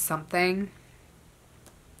doing something.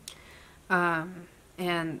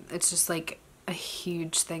 And it's just like a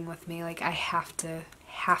huge thing with me. Like I have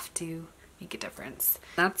to make a difference.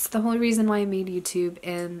 That's the whole reason why I made YouTube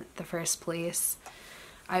in the first place.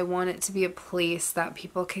 I want it to be a place that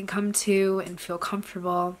people can come to and feel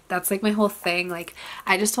comfortable. That's like my whole thing. Like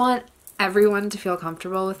I just want everyone to feel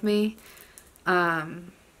comfortable with me.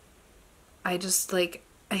 I just like,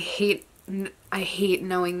 I hate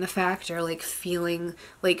knowing the fact or like feeling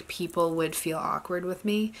like people would feel awkward with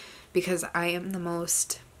me, because I am the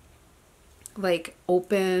most like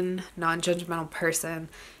open, non-judgmental person,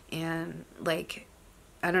 and like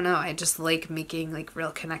I don't know, I just like making like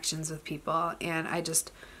real connections with people, and I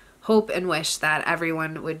just hope and wish that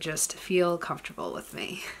everyone would just feel comfortable with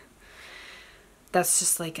me. That's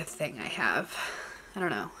just like a thing I have. I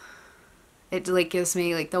don't know. It like gives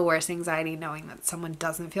me like the worst anxiety knowing that someone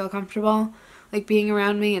doesn't feel comfortable like being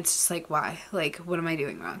around me. It's just like, why? Like, what am I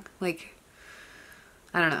doing wrong? Like,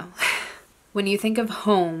 I don't know. When you think of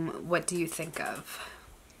home, what do you think of?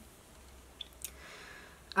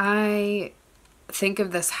 I think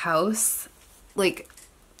of this house, like,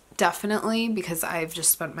 definitely because I've just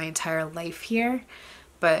spent my entire life here,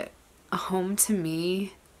 but a home to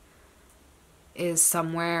me is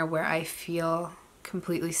somewhere where I feel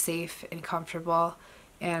completely safe and comfortable,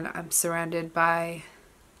 and I'm surrounded by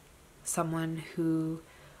someone who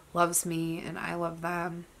loves me and I love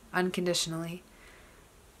them unconditionally,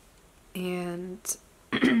 and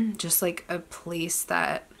just like a place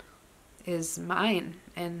that is mine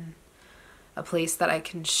and a place that I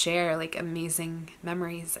can share like amazing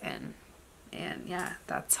memories in. And yeah,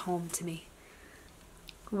 that's home to me.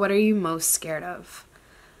 What are you most scared of?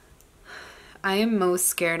 I am most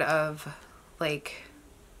scared of like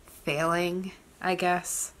failing, I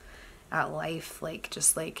guess, at life, like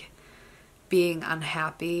just like being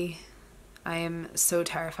unhappy. I am so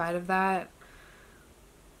terrified of that,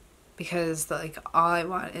 because like all I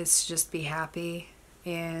want is to just be happy,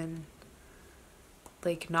 and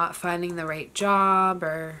like not finding the right job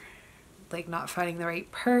or like not finding the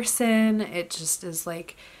right person, it just is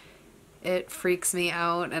like, it freaks me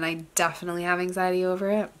out, and I definitely have anxiety over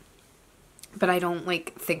it. But I don't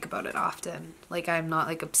like think about it often. Like I'm not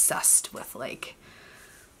like obsessed with like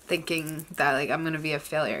thinking that like I'm gonna be a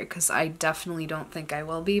failure, because I definitely don't think I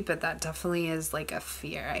will be, but that definitely is like a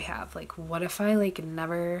fear I have. Like what if I like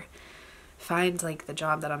never find like the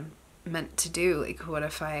job that I'm meant to do? Like what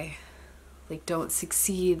if I like don't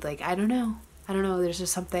succeed? Like I don't know, there's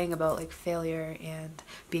just something about like failure and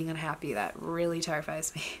being unhappy that really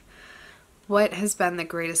terrifies me. What has been the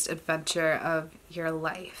greatest adventure of your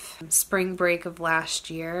life? Spring break of last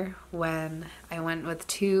year, when I went with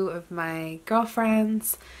 2 of my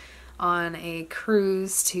girlfriends on a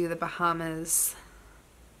cruise to the Bahamas.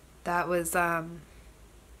 That was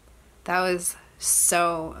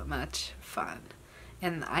so much fun.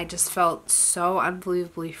 And I just felt so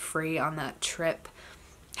unbelievably free on that trip,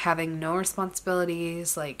 having no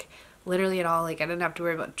responsibilities, like literally at all. Like I didn't have to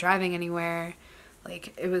worry about driving anywhere.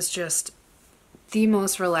 Like it was just the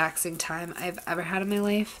most relaxing time I've ever had in my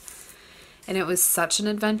life, and it was such an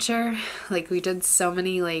adventure. Like we did so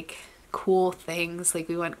many like cool things. Like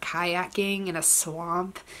we went kayaking in a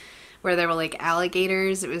swamp where there were like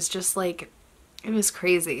alligators. It was just like, it was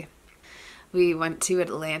crazy. We went to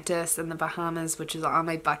Atlantis in the Bahamas, which is on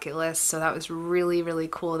my bucket list, so that was really, really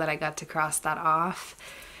cool that I got to cross that off.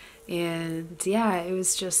 And yeah, it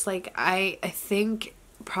was just like, I think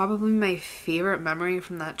probably my favorite memory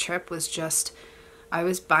from that trip was just, I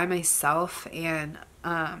was by myself, and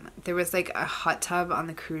there was like a hot tub on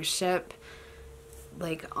the cruise ship,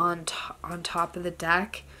 like on top of the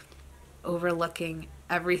deck, overlooking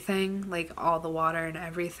everything, like all the water and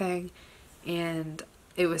everything, and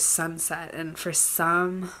it was sunset. And for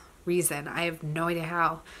some reason, I have no idea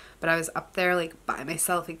how, but I was up there like by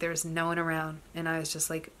myself, like there was no one around, and I was just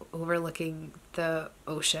like overlooking the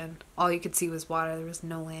ocean. All you could see was water, there was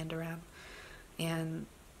no land around, and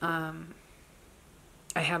I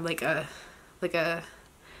had like a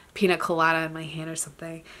pina colada in my hand or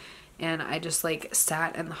something, and I just like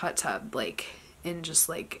sat in the hot tub like in just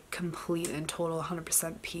like complete and total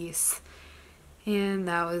 100% peace. And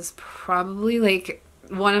that was probably like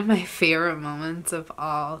one of my favorite moments of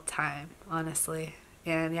all time, honestly.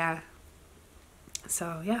 And yeah,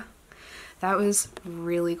 so yeah, that was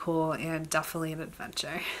really cool and definitely an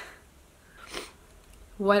adventure.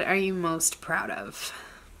 What are you most proud of?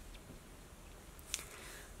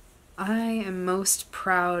 I am most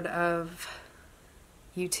proud of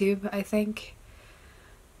YouTube, I think,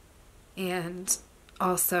 and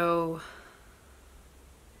also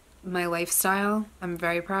my lifestyle I'm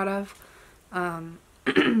very proud of,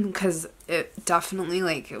 because it definitely,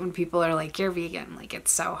 like, when people are like, you're vegan, like,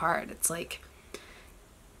 it's so hard. It's like,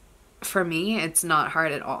 for me, it's not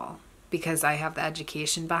hard at all, because I have the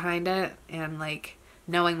education behind it, and like,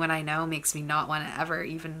 knowing what I know makes me not want to ever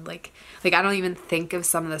even like I don't even think of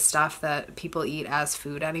some of the stuff that people eat as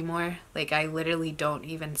food anymore. Like, I literally don't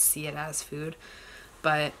even see it as food.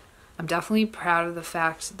 But I'm definitely proud of the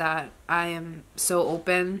fact that I am so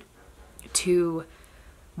open to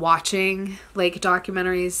watching like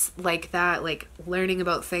documentaries like that, like learning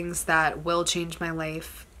about things that will change my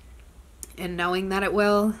life and knowing that it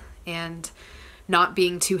will, and not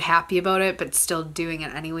being too happy about it but still doing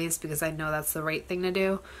it anyways because I know that's the right thing to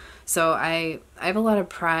do. So I have a lot of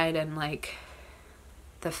pride in like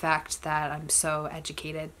the fact that I'm so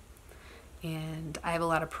educated, and I have a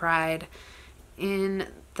lot of pride in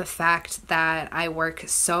the fact that I work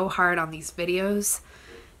so hard on these videos.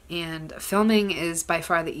 And filming is by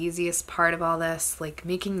far the easiest part of all this. Like,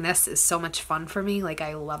 making this is so much fun for me. Like,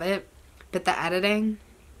 I love it. But the editing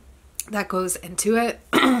that goes into it,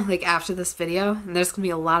 like after this video, and there's gonna be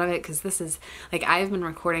a lot of it because this is like, I've been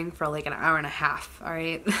recording for like an hour and a half, all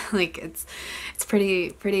right? Like, it's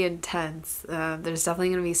pretty intense. There's definitely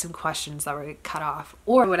gonna be some questions that were cut off.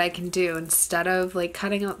 Or what I can do, instead of like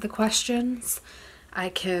cutting out the questions, I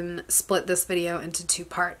can split this video into 2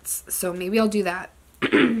 parts. So maybe I'll do that.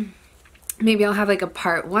 Maybe I'll have like a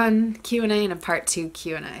part 1 Q&A and a part 2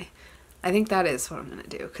 Q&A. I think that is what I'm gonna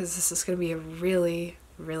do, because this is gonna be a really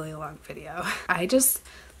long video.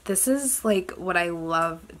 This is like what I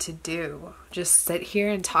love to do. Just sit here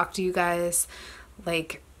and talk to you guys.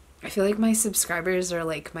 Like, I feel like my subscribers are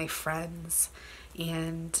like my friends,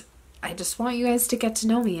 and I just want you guys to get to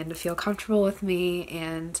know me and to feel comfortable with me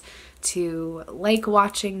and to like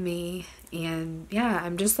watching me. And yeah,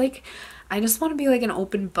 I'm just like, I just want to be like an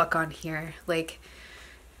open book on here. Like,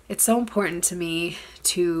 it's so important to me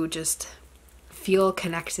to just feel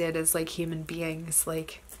connected as like human beings.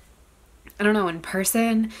 Like, I don't know, in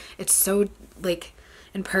person it's so like,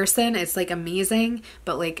 in person it's like amazing,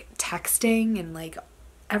 but like texting and like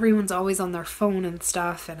everyone's always on their phone and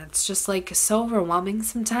stuff, and it's just like so overwhelming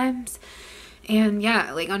sometimes. And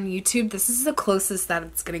yeah, like on YouTube, this is the closest that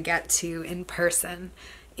it's gonna get to in person.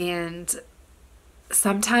 And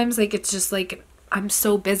sometimes like it's just like I'm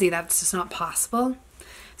so busy that it's just not possible.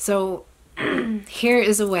 So here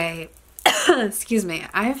is a way. Excuse me.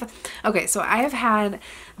 So I have had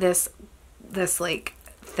this like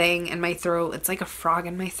thing in my throat. It's like a frog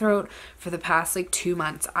in my throat for the past like 2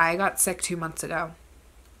 months. I got sick 2 months ago,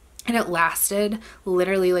 and it lasted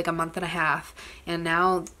literally like a month and a half. And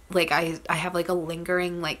now like I have like a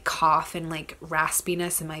lingering like cough and like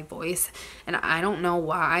raspiness in my voice, and I don't know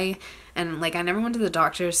why. And like, I never went to the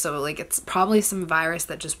doctor, so like it's probably some virus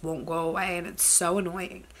that just won't go away, and it's so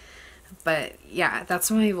annoying. But yeah,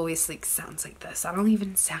 that's why my voice like sounds like this. I don't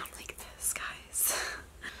even sound like this, guys.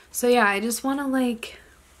 So yeah, I just want to like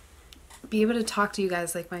be able to talk to you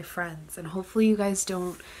guys like my friends, and hopefully you guys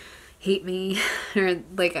don't hate me, or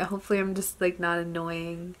like, hopefully I'm just like not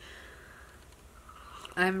annoying.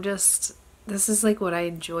 This is like what I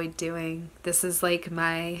enjoy doing. This is like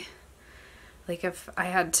my, like, if I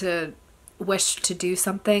had to wish to do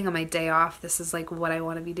something on my day off, this is like what I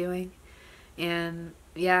want to be doing. And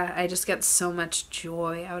yeah, I just get so much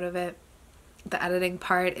joy out of it. The editing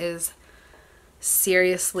part is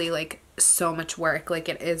seriously like so much work. Like,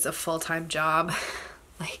 it is a full-time job.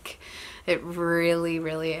 Like, it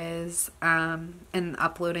really is. And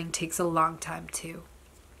uploading takes a long time too,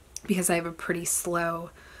 because I have a pretty slow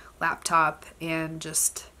laptop and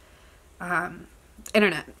just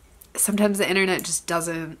internet. Sometimes the internet just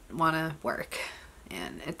doesn't want to work,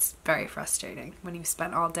 and it's very frustrating when you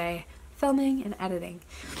spend all day filming and editing.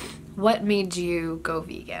 What made you go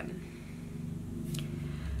vegan?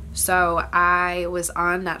 So I was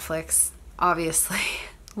on Netflix, obviously,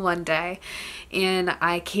 one day, and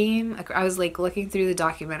I was like looking through the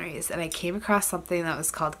documentaries, and I came across something that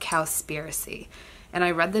was called Cowspiracy. And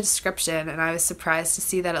I read the description and I was surprised to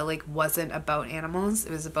see that it like wasn't about animals.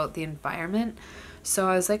 It was about the environment. So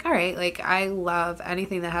I was like, all right, like I love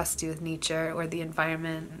anything that has to do with nature or the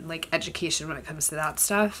environment, like education when it comes to that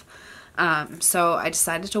stuff. So I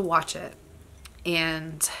decided to watch it,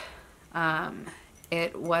 and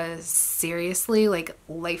it was seriously like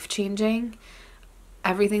life-changing.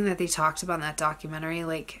 Everything that they talked about in that documentary,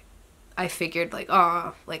 like I figured like,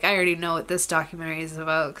 oh, like I already know what this documentary is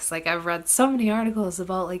about, because like I've read so many articles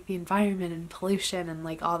about like the environment and pollution and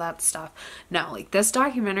like all that stuff. No, like this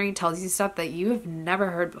documentary tells you stuff that you have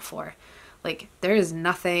never heard before. Like there is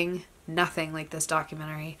nothing like this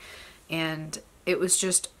documentary, and it was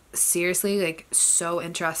just seriously like so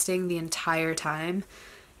interesting the entire time.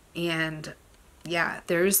 And yeah,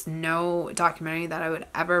 there's no documentary that I would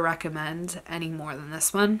ever recommend any more than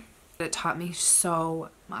this one. It taught me so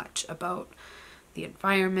much about the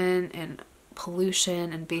environment and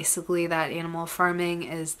pollution, and basically that animal farming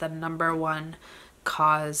is the #1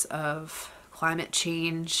 cause of climate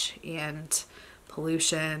change and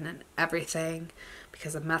pollution and everything,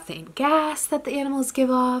 because of methane gas that the animals give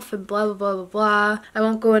off and blah blah blah blah blah. I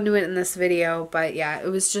won't go into it in this video, but yeah, it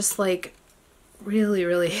was just like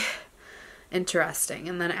really interesting.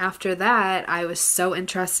 And then after that, I was so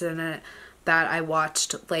interested in it that I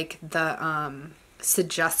watched like the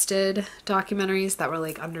suggested documentaries that were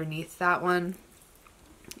like underneath that one,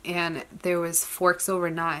 and there was Forks Over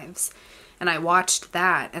Knives, and I watched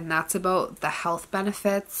that, and that's about the health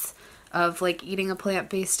benefits of like eating a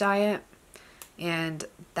plant-based diet. And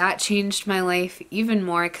that changed my life even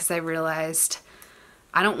more, because I realized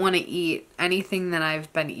I don't want to eat anything that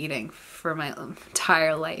I've been eating for my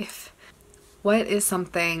entire life. What is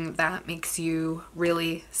something that makes you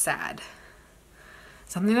really sad?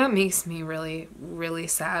 Something that makes me really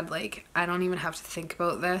sad, like I don't even have to think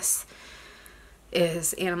about this,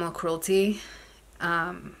 is animal cruelty.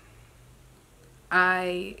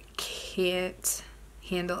 I can't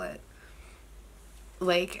handle it.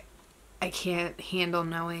 Like I can't handle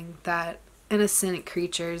knowing that innocent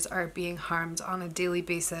creatures are being harmed on a daily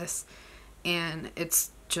basis, and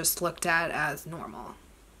it's just looked at as normal.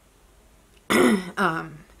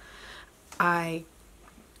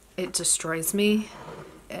 It destroys me.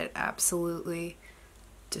 It absolutely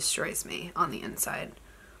destroys me on the inside.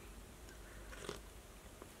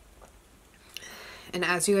 And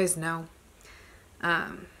as you guys know,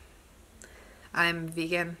 I'm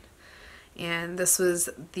vegan, and this was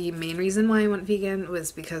the main reason why I went vegan,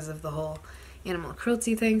 was because of the whole animal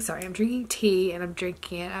cruelty thing. Sorry, I'm drinking tea, and I'm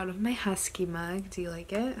drinking it out of my husky mug. Do you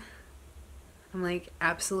like it? I'm like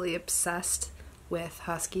absolutely obsessed with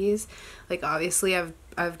huskies. Like obviously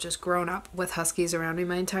I've just grown up with huskies around me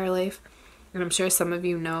my entire life, and I'm sure some of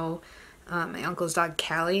you know my uncle's dog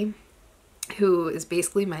Callie, who is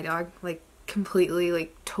basically my dog, like completely,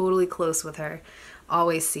 like totally close with her,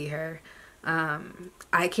 always see her.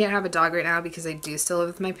 I can't have a dog right now because I do still live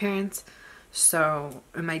with my parents, so,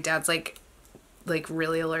 and my dad's like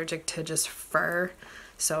really allergic to just fur,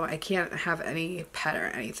 so I can't have any pet or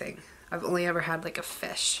anything. I've only ever had like a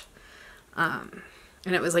fish, and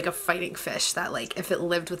it was like a fighting fish that like if it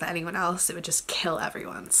lived with anyone else it would just kill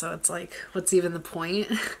everyone, so it's like what's even the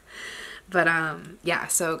point? But yeah,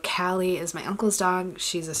 so Callie is my uncle's dog.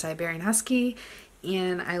 She's a Siberian Husky,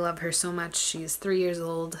 and I love her so much. She's 3 years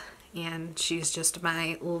old, and she's just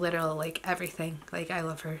my literal like everything. Like I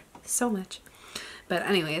love her so much. But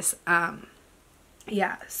anyways,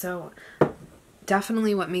 yeah, so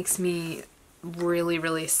definitely what makes me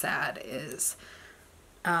really sad is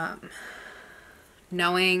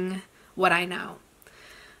knowing what I know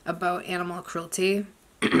about animal cruelty.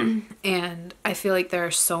 And I feel like there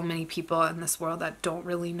are so many people in this world that don't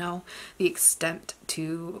really know the extent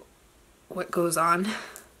to what goes on,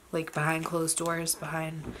 like behind closed doors,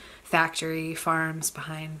 behind factory farms,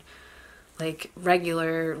 behind like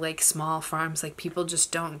regular like small farms. Like people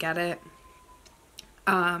just don't get it.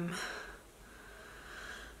 And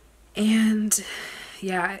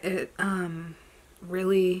yeah, it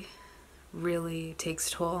really takes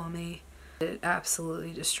a toll on me. It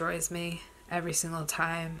absolutely destroys me every single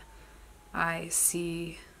time I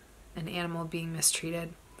see an animal being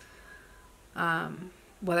mistreated.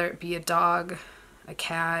 Whether it be a dog, a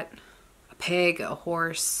cat, a pig, a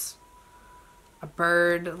horse, a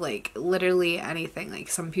bird, like literally anything. Like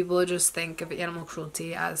some people just think of animal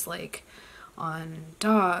cruelty as like on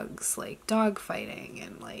dogs, like dog fighting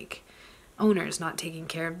and like owners not taking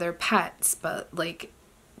care of their pets, but like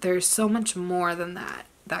there's so much more than that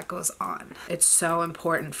goes on. It's so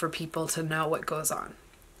important for people to know what goes on.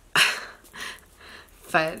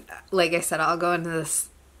 But like I said, I'll go into this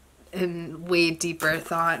in way deeper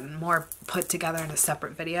thought and more put together in a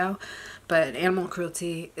separate video. But animal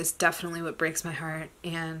cruelty is definitely what breaks my heart,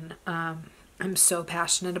 and I'm so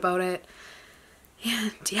passionate about it.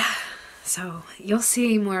 And yeah, so you'll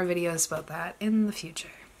see more videos about that in the future.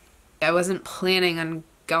 I wasn't planning on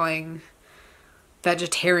going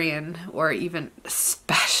vegetarian or even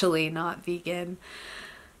especially not vegan.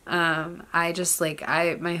 I just like,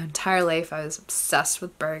 my entire life I was obsessed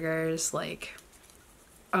with burgers. Like,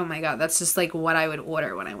 oh my God, that's just like what I would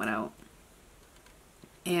order when I went out.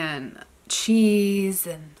 And cheese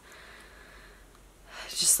and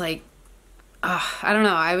just like, I don't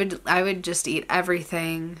know, I would just eat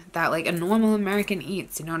everything that like a normal American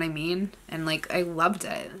eats, you know what I mean? And like, I loved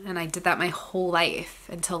it, and I did that my whole life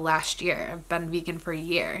until last year. I've been vegan for a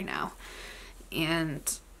year now,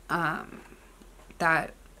 and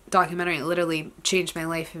that documentary literally changed my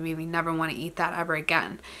life and made me never want to eat that ever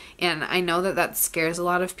again. And I know that that scares a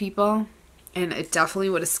lot of people, and it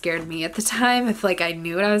definitely would have scared me at the time if like I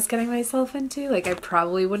knew what I was getting myself into. Like, I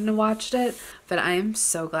probably wouldn't have watched it, but I'm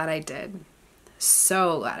so glad I did.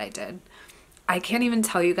 So glad I did. I can't even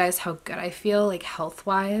tell you guys how good I feel, like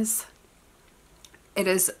health-wise. It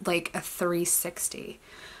is like a 360.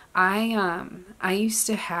 I used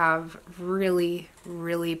to have really,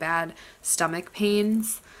 really bad stomach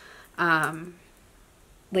pains,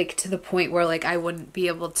 like to the point where like I wouldn't be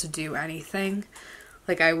able to do anything.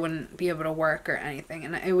 Like, I wouldn't be able to work or anything,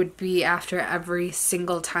 and it would be after every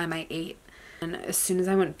single time I ate. And as soon as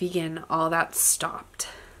I went vegan, all that stopped,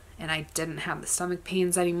 and I didn't have the stomach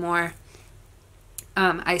pains anymore.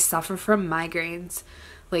 I suffer from migraines,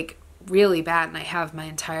 like really bad, and I have my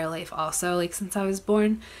entire life also, like since I was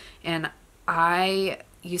born. And I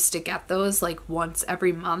used to get those like once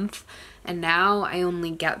every month, and now I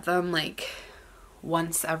only get them like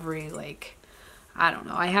once every, like, I don't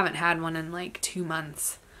know, I haven't had one in like 2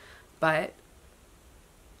 months, but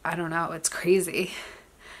I don't know, it's crazy.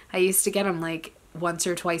 I used to get them like once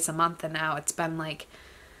or twice a month, and now it's been like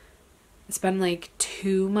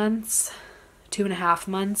 2 months, 2.5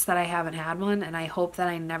 months that I haven't had one, and I hope that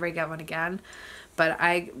I never get one again. But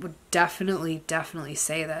I would definitely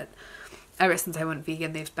say that ever since I went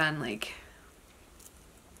vegan, they've been like,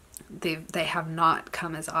 they have not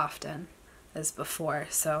come as often as before.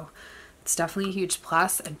 So it's definitely a huge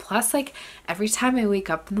plus. And plus, like, every time I wake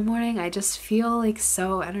up in the morning, I just feel like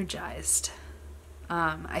so energized.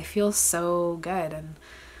 I feel so good, and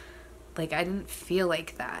like I didn't feel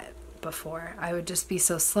like that before. I would just be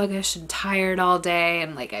so sluggish and tired all day,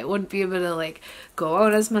 and like I wouldn't be able to like go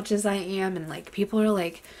out as much as I am. And like people are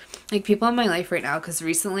like people in my life right now, because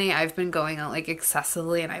recently I've been going out like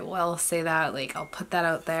excessively, and I will say that, like, I'll put that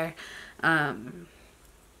out there.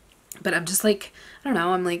 But I'm just like, I don't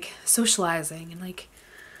know, I'm like socializing and like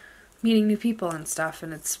meeting new people and stuff,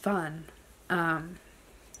 and it's fun.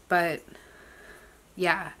 But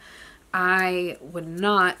yeah, I would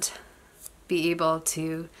not be able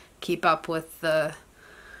to keep up with the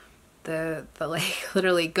like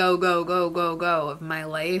literally go of my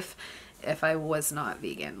life if I was not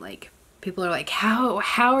vegan. Like, people are like, how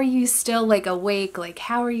are you still like awake? Like,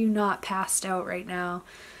 how are you not passed out right now?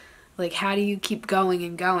 Like, how do you keep going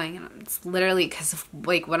and going? And it's literally because of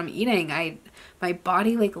like what I'm eating. My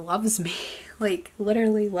body like loves me, like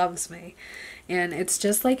literally loves me. And it's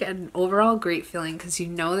just like an overall great feeling, because you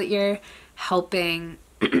know that you're helping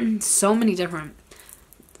so many different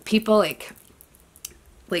people,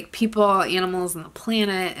 like people, animals, and the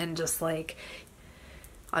planet. And just like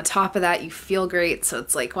on top of that, you feel great. So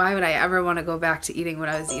it's like, why would I ever want to go back to eating what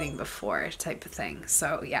I was eating before, type of thing.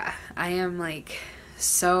 So yeah, I am like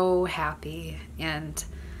so happy, and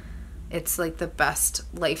it's like the best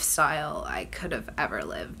lifestyle I could have ever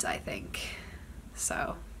lived, I think.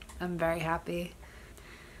 So I'm very happy.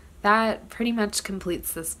 That pretty much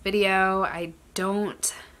completes this video. I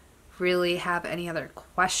don't really have any other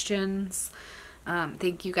questions.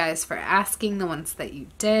 Thank you guys for asking, the ones that you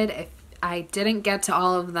did. If I didn't get to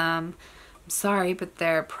all of them, I'm sorry, but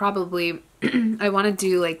they're probably I want to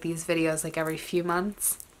do like these videos like every few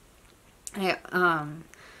months.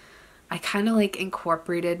 I kind of like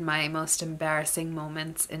incorporated my most embarrassing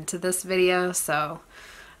moments into this video, so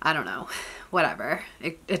I don't know, whatever.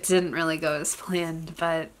 It didn't really go as planned,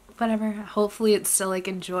 but whatever. Hopefully it's still like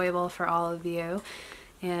enjoyable for all of you.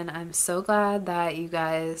 And I'm so glad that you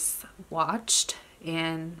guys watched,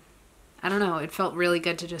 and I don't know, it felt really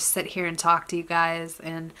good to just sit here and talk to you guys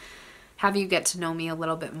and have you get to know me a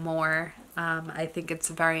little bit more. I think it's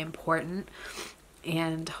very important,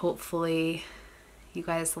 and hopefully you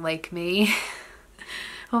guys like me.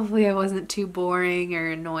 Hopefully I wasn't too boring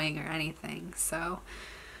or annoying or anything. So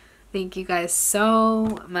Thank you guys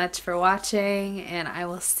so much for watching, and I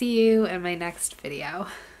will see you in my next video.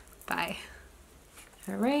 Bye.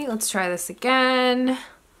 All right, let's try this again.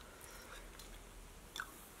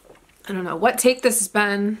 I don't know what take this has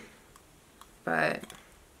been, but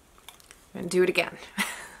I'm gonna do it again.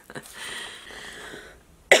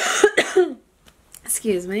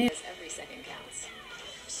 Excuse me. Every second counts.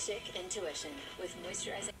 Chic intuition with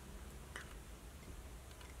moisturizing.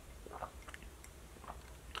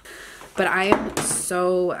 But I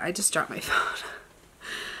just dropped my phone.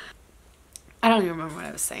 I don't even remember what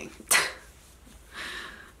I was saying.